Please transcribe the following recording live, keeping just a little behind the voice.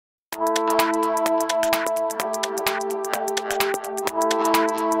The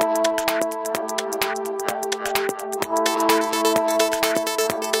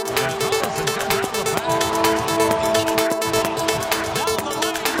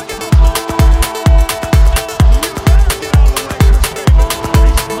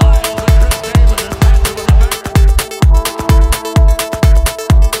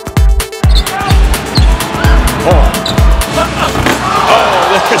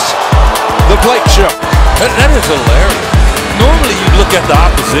Blake show. That is hilarious. Normally you look at the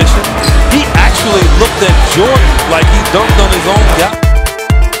opposition. He actually looked at Jordan like he dunked on his own guy.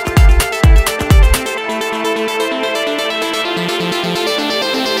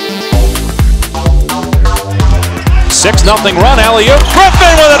 6-0 run, alley-oop.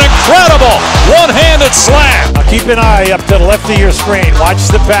 Griffin with an incredible one-handed slam. Now keep an eye up to the left of your screen. Watch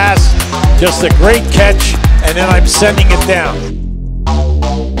the pass. Just a great catch, and then I'm sending it down.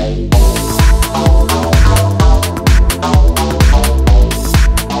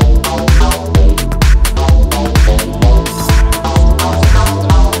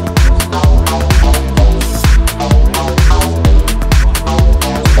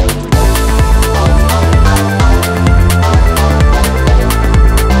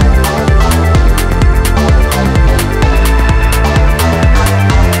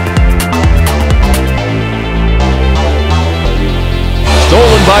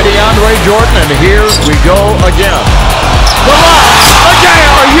 Stolen by DeAndre Jordan, and here we go again. The lob again!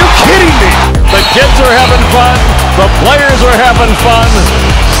 Are you kidding me? The kids are having fun, the players are having fun,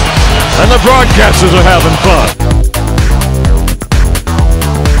 and the broadcasters are having fun.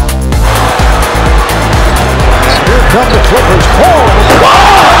 Here come the Clippers.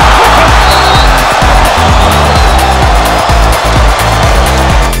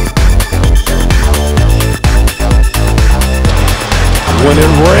 When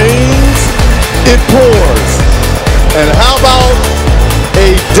it rains, it pours. And how about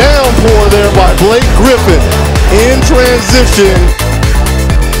a downpour there by Blake Griffin in transition.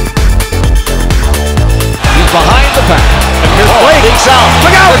 He's behind the pack. And here's Blake. Leaks out.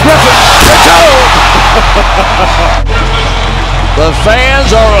 Look out, Griffin. The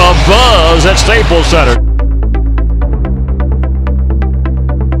fans are abuzz at Staples Center.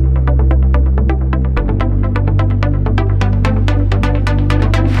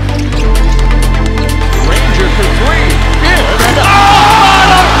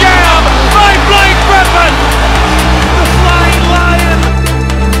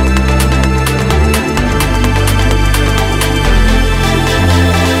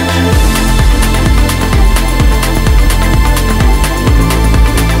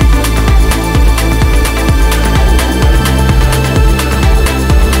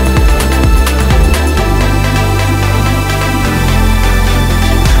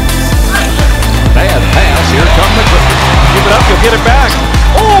 Get it back.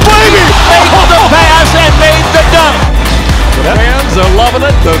 Oh, baby! Made the pass and made the dunk. The fans are loving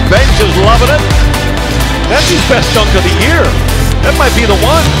it. The bench is loving it. That's his best dunk of the year. That might be the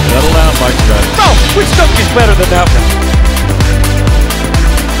one. Settle down, Mike. No, which dunk is better than that one?